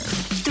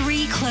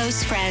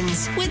close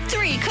friends with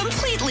 3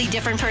 completely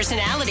different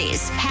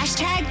personalities.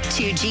 Hashtag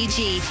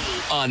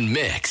 2GG. On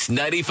Mix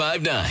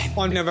 95.9.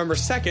 On November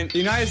 2nd, the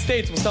United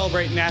States will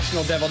celebrate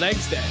National Deviled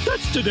Eggs Day.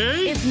 That's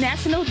today? It's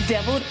National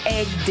Deviled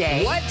Egg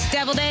Day. What?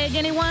 Deviled egg,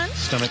 anyone?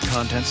 Stomach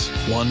contents,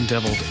 1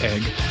 deviled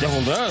egg.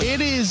 Deviled egg?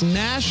 It is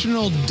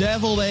National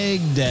Deviled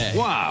Egg Day.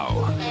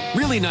 Wow.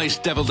 Really nice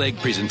deviled egg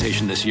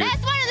presentation this year.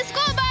 That's one of the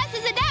school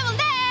buses, a deviled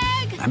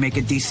egg. I make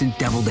a decent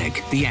deviled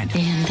egg. The end.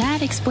 And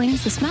that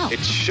explains the smell.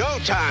 It's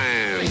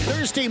showtime.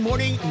 Thursday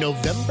morning,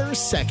 November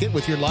 2nd,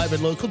 with your live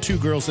and local Two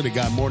Girls and a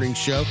Guy morning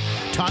show.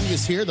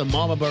 Tanya's here, the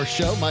mom of our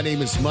show. My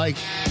name is Mike.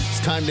 It's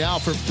time now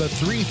for the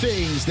 3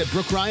 things that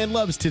Brooke Ryan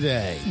loves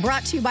today.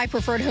 Brought to you by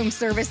Preferred Home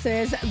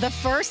Services. The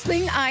first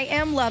thing I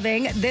am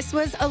loving, this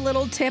was a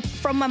little tip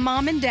from my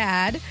mom and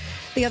dad.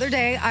 The other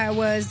day, I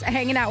was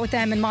hanging out with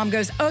them, and Mom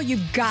goes, oh,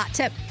 you've got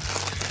to,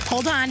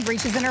 hold on,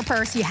 reaches in her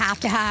purse, you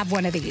have to have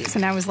one of these.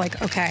 And I was like,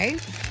 okay,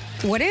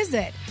 what is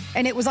it?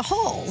 And it was a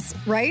Halls,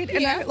 right? And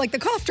Yeah. like the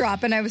cough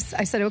drop. And I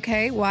said,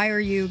 okay, why are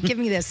you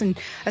giving me this? And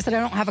I said, I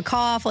don't have a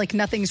cough, like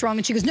nothing's wrong.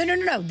 And she goes,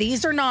 no,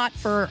 these are not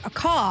for a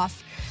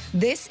cough.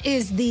 This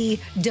is the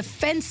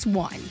defense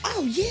one.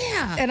 Oh,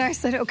 yeah. And I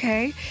said,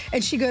 okay.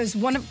 And she goes,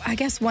 I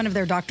guess one of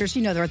their doctors,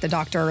 you know, they're at the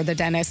doctor or the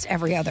dentist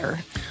every other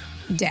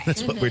day.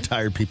 That's what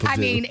retired people do. I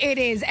mean, it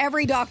is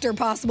every doctor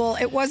possible.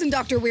 It wasn't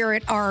Dr. Weir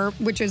at our,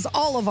 which is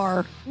all of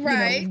our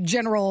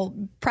general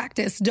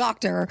practice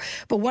doctor.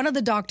 But one of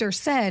the doctors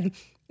said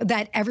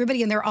that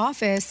everybody in their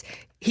office,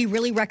 he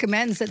really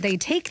recommends that they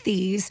take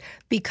these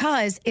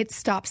because it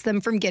stops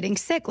them from getting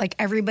sick. Like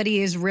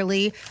everybody is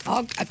really,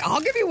 I'll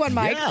give you one,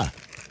 Mike. Yeah.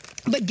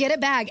 But get a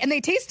bag. And they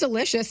taste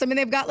delicious. I mean,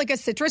 they've got like a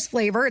citrus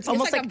flavor. It's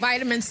almost like a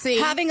vitamin C.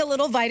 Having a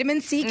little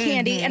vitamin C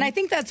candy. And I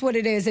think that's what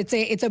it is.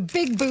 It's a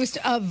big boost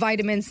of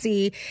vitamin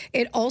C.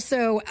 It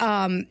also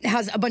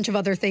has a bunch of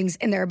other things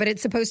in there, but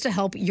it's supposed to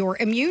help your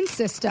immune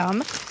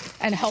system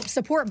and help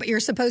support. But you're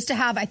supposed to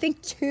have, I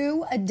think,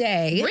 2 a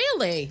day.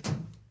 Really?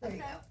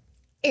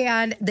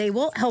 And they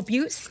will help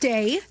you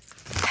stay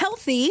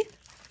healthy,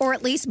 or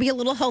at least be a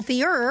little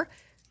healthier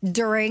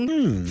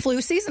during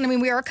flu season. I mean,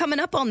 we are coming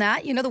up on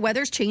that. You know, the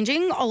weather's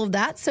changing, all of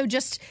that. So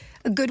just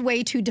a good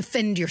way to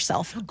defend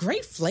yourself. Oh,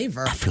 great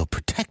flavor. I feel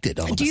protected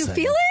all of a Do you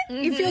sudden. feel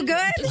it? You feel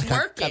good? It's I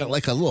working. got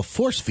like a little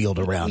force field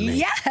around me.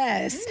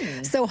 Yes.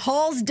 So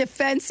Hall's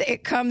Defense,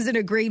 it comes in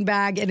a green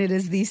bag, and it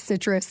is the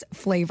citrus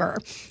flavor.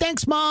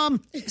 Thanks,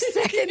 Mom.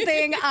 Second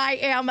thing I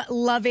am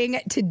loving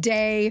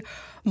today,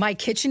 my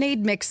KitchenAid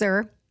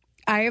mixer.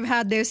 I have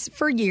had this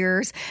for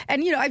years,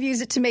 and you know, I've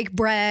used it to make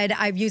bread.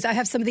 I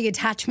have some of the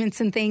attachments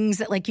and things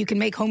that like you can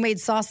make homemade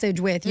sausage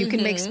with, you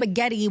can make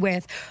spaghetti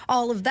with,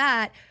 all of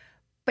that.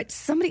 But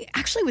somebody,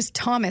 actually it was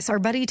Thomas, our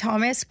buddy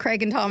Thomas,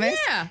 Craig and Thomas,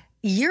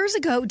 years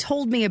ago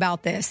told me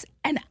about this,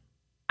 and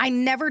I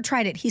never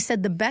tried it. He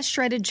said the best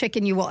shredded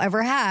chicken you will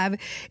ever have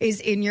is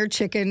in your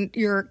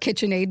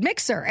KitchenAid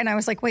mixer. And I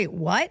was like, wait,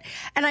 what?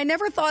 And I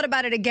never thought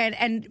about it again.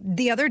 And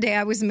the other day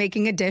I was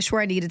making a dish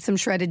where I needed some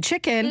shredded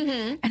chicken.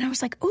 And I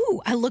was like,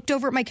 ooh, I looked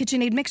over at my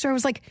KitchenAid mixer. I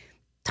was like,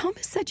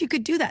 Thomas said you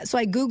could do that. So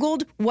I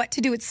Googled what to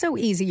do. It's so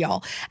easy,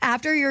 y'all.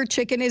 After your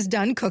chicken is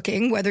done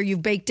cooking, whether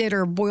you've baked it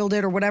or boiled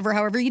it or whatever,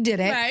 however you did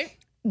it. Right.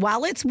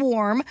 While it's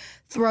warm,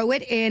 throw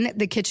it in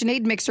the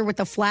KitchenAid mixer with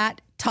the flat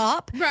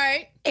top.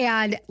 Right.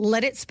 And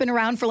let it spin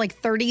around for like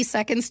 30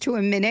 seconds to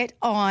a minute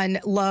on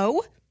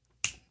low.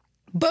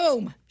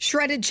 Boom.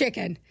 Shredded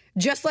chicken.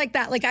 Just like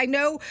that. Like I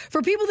know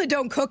for people that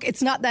don't cook,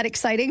 it's not that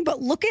exciting,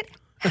 but look at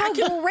how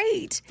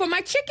great. For my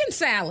chicken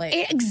salad.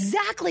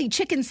 Exactly.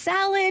 Chicken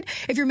salad.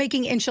 If you're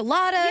making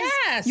enchiladas.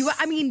 Yes.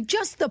 I mean,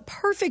 just the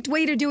perfect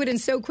way to do it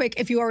and so quick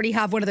if you already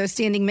have one of those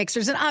standing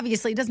mixers. And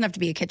obviously, it doesn't have to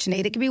be a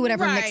KitchenAid. It can be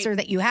whatever mixer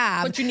that you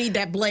have. But you need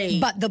that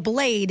blade. But the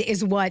blade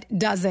is what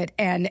does it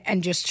and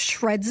just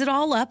shreds it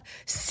all up.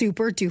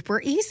 Super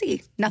duper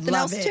easy. Nothing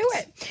else to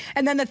it.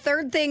 And then the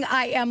third thing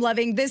I am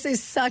loving, this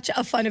is such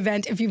a fun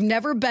event. If you've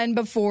never been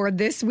before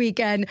this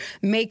weekend,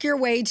 make your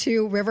way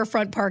to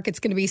Riverfront Park. It's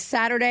going to be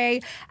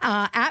Saturday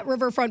at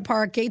Riverfront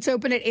Park. Gates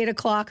open at 8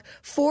 o'clock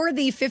for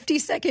the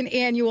 52nd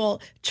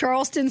annual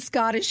Charleston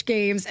Scottish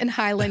Games and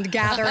Highland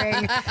Gathering.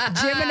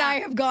 Jim and I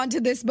have gone to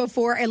this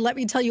before, and let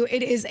me tell you,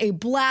 it is a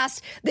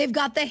blast. They've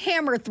got the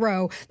hammer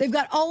throw. They've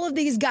got all of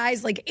these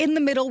guys like in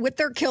the middle with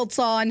their kilts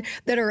on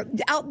that are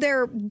out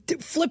there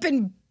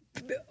flipping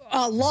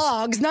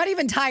logs, not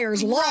even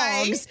tires,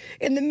 logs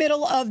in the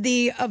middle of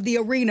the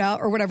arena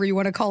or whatever you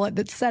want to call it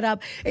that's set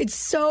up. It's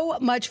so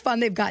much fun.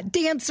 They've got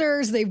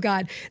dancers. They've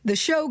got the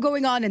show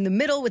going on in the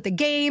middle with the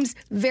games.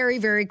 Very,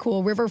 very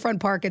cool. Riverfront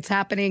Park. It's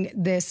happening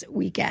this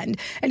weekend.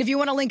 And if you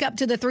want to link up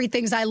to the 3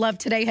 things I love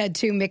today, head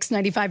to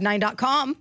mix959.com.